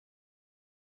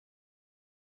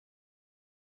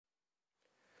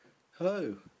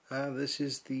Hello, this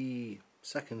is the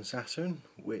second Saturn,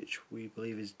 which we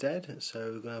believe is dead, so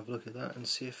we're going to have a look at that and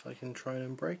see if I can try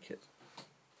and unbreak it.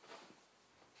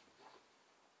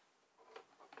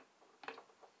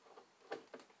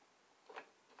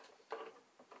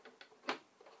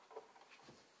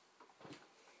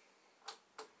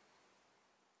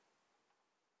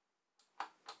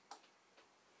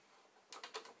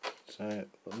 So,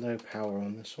 got no power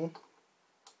on this one.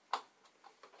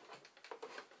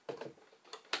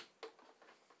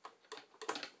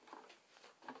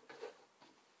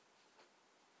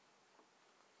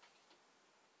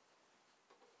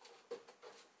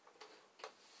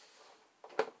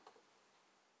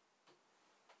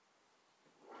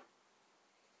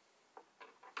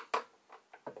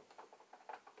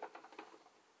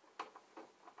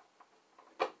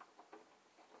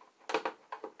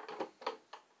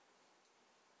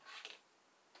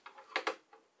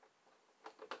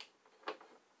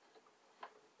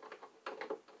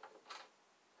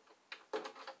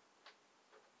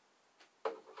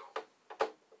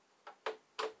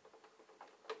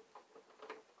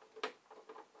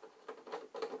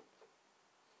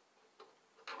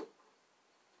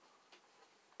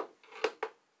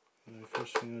 And the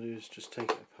first thing I'll do is just take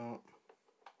it apart.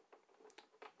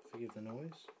 Forgive the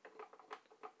noise.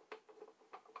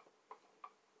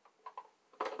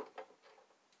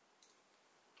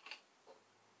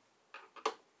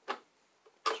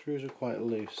 Screws are quite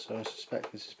loose, so I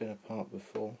suspect this has been apart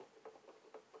before.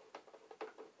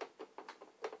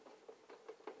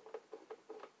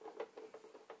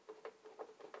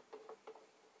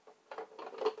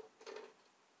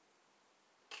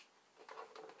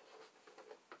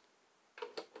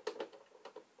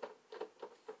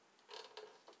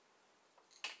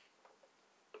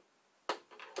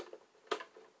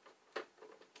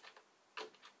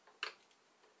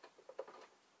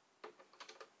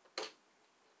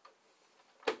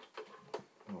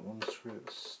 One screw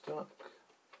is stuck.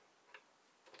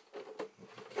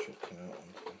 It should come out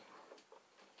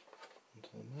onto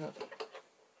the mat.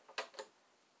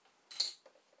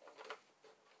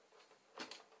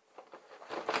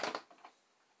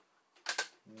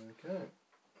 There we go.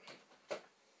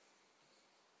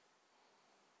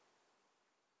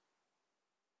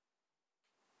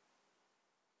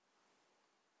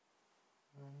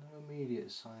 No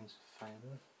immediate signs of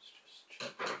failure. Let's just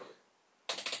check.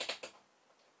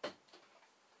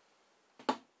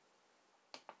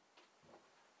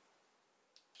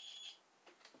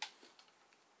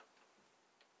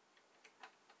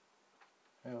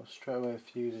 Well, straight away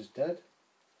fuse is dead.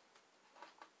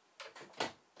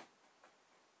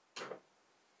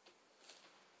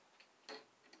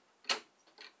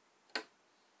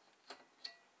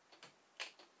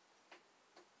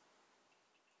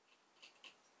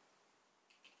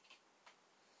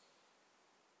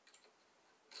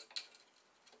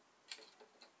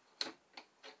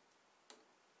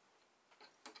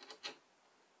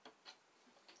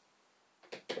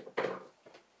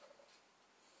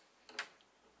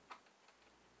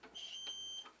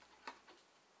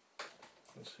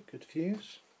 That's a good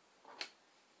fuse.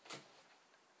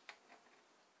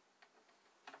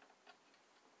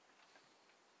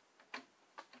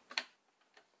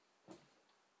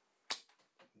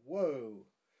 Whoa!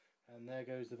 And there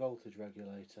goes the voltage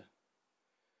regulator.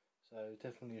 So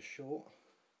definitely a short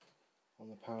on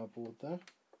the power board there.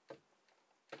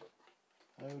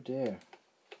 Oh dear.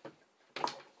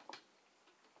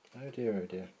 Oh dear, oh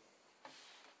dear.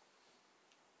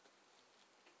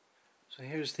 So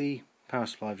here's the power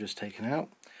supply I've just taken out,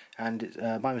 and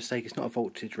by mistake it's not a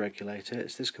voltage regulator,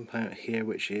 it's this component here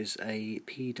which is a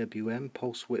PWM,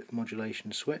 pulse width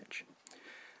modulation switch,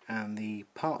 and the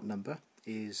part number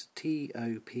is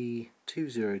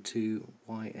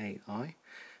TOP202YAI.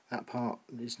 That part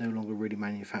is no longer really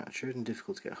manufactured and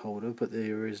difficult to get hold of, but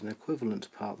there is an equivalent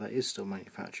part that is still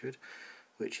manufactured,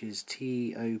 which is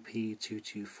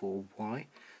TOP224Y.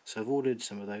 So I've ordered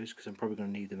some of those because I'm probably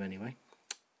going to need them anyway,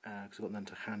 because I've got them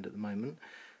to hand at the moment.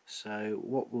 So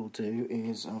what we'll do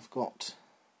is, I've got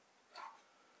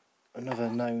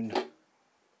another known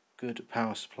good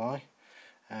power supply,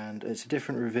 and it's a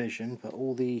different revision, but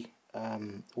all the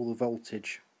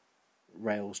voltage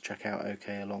rails check out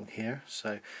okay along here,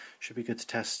 so should be good to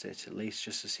test it at least,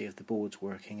 just to see if the board's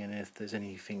working and if there's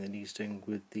anything that needs doing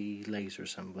with the laser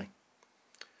assembly.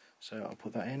 So I'll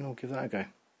put that in, I'll give that a go.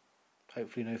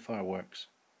 Hopefully no fireworks.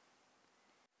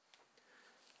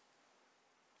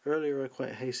 Earlier I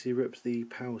quite hastily ripped the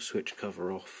power switch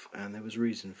cover off, and there was a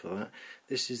reason for that.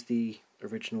 This is the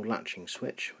original latching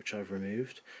switch, which I've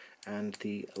removed, and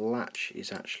the latch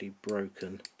is actually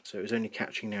broken. So it was only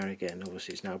catching now and again.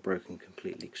 Obviously it's now broken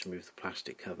completely because we removed the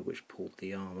plastic cover which pulled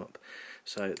the arm up.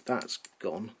 So that's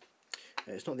gone.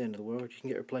 It's not the end of the world. You can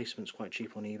get replacements quite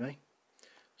cheap on eBay.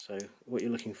 So what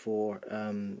you're looking for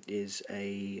is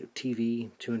a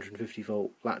TV 250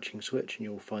 volt latching switch, and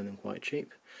you'll find them quite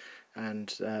cheap.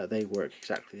 And they work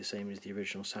exactly the same as the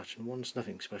original Saturn ones,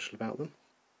 nothing special about them.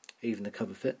 Even the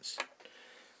cover fits.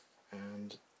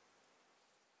 And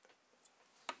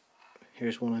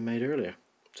here's one I made earlier,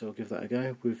 so I'll give that a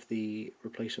go with the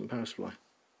replacement power supply.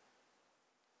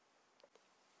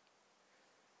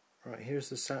 Right, here's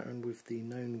the Saturn with the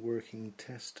known working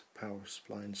test power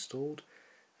supply installed,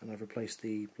 and I've replaced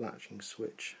the latching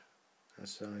switch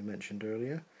as I mentioned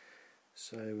earlier.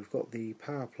 So we've got the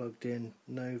power plugged in,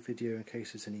 no video in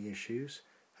case there's any issues.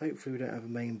 Hopefully we don't have a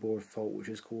mainboard fault which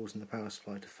is causing the power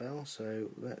supply to fail,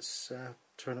 so let's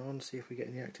turn it on and see if we get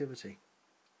any activity.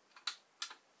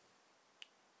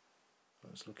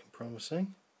 That's looking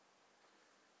promising.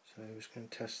 So we're just going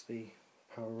to test the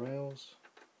power rails.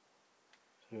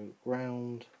 So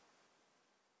ground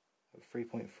at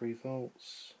 3.3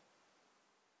 volts,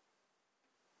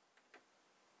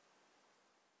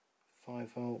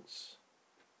 5 volts,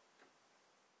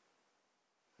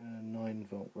 and a 9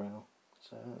 volt rail.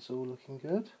 So that's all looking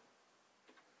good.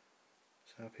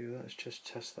 So happy with that. Let's just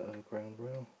test that other ground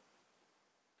rail.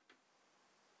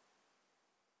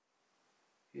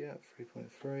 Yeah,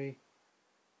 3.3,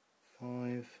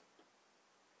 5,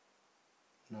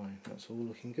 9. That's all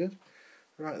looking good.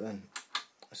 Right then,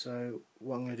 so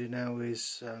what I'm going to do now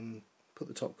is put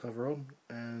the top cover on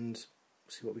and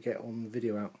see what we get on the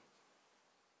video out.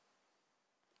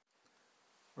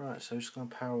 Right, so just going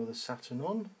to power the Saturn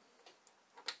on.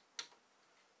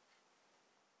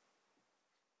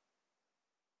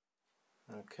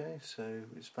 Okay, so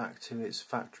it's back to its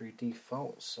factory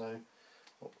default, so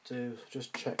what we'll do is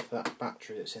just check that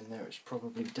battery that's in there, it's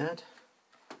probably dead.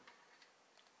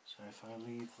 So if I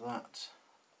leave that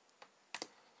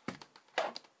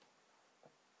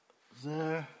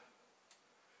there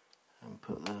and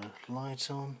put the light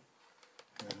on,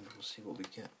 and we'll see what we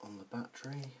get on the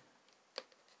battery.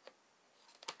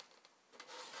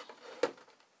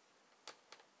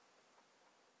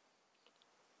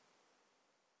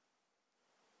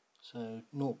 So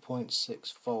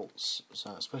 0.6 volts,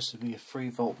 so it's supposed to be a 3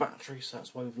 volt battery, so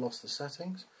that's why we've lost the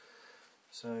settings.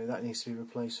 So that needs to be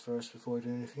replaced first before we do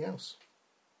anything else.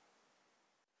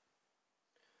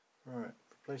 Right,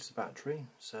 replace the battery,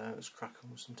 so let's crack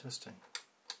on with some testing.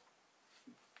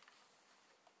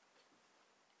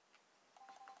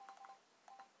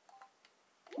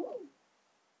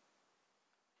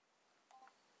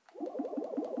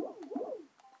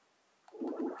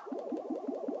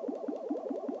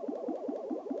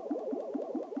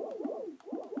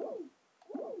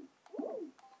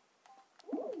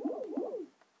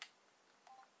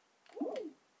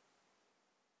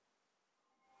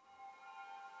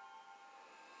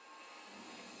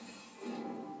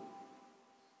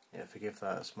 Yeah, forgive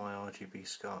that, as my RGB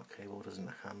SCART cable doesn't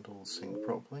handle sync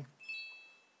properly.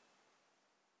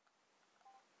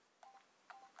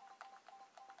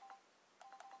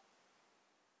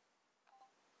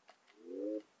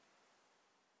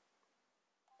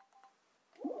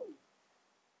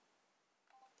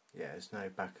 Yeah, there's no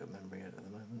backup memory at the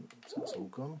moment, so it's all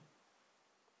gone.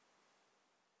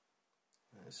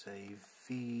 It's a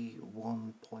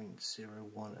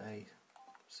V1.01A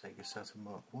SEGA Saturn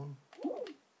Mk1.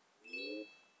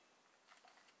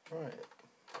 Right,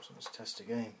 so let's test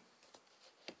again.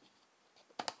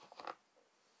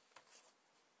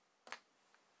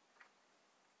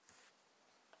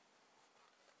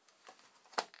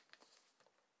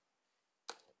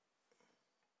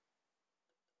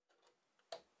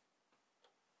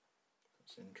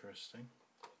 That's interesting.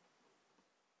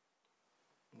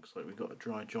 Looks like we've got a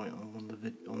dry joint on the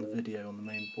video on the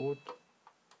main board.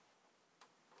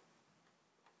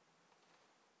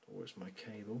 Where's my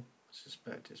cable? I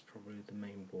suspect it's probably the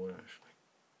main board actually.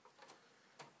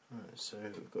 Alright, so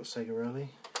we've got SEGA Rally.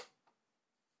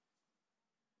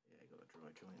 Yeah, got a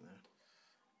dry joint there.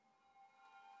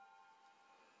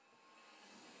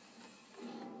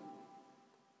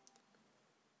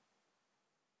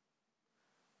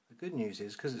 The good news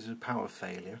is, because it's a power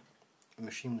failure, the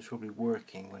machine was probably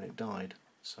working when it died,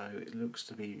 so it looks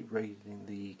to be reading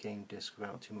the game disc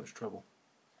without too much trouble.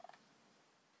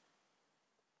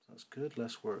 That's good,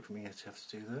 less work for me to have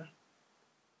to do there.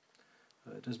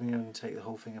 But it does mean I can take the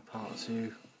whole thing apart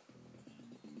to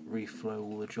reflow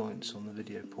all the joints on the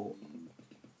video port.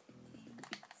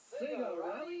 SEGA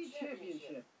Rally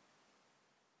Championship.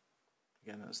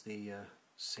 Again, that's the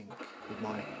sync with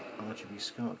my RGB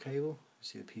SCART cable. You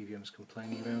see the PWM's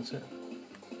complaining about it.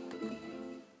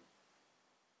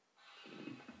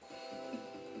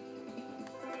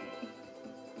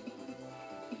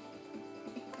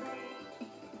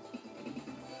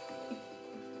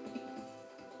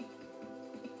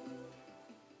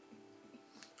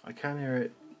 I can hear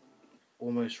it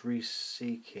almost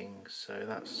reseeking, so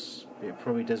it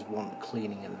probably does want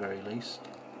cleaning at the very least.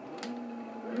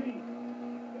 3,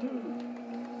 2,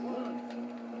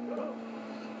 1, go!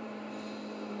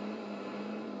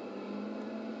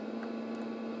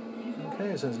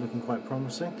 Okay, so it's looking quite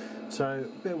promising. So,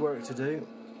 a bit of work to do.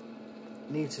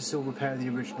 Need to still repair the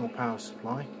original power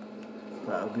supply,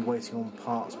 but I'll be waiting on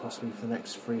parts possibly for the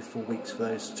next 3-4 weeks for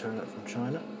those to turn up from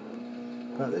China.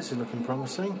 But this is looking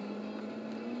promising.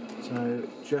 So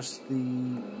just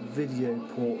the video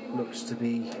port looks to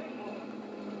be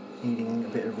needing a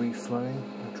bit of reflowing,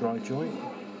 a dry joint.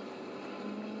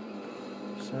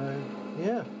 So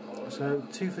yeah, so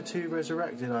 2 for 2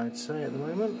 resurrected, I'd say, at the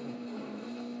moment.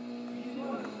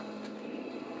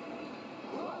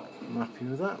 I'm happy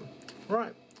with that.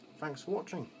 Right, thanks for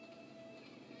watching.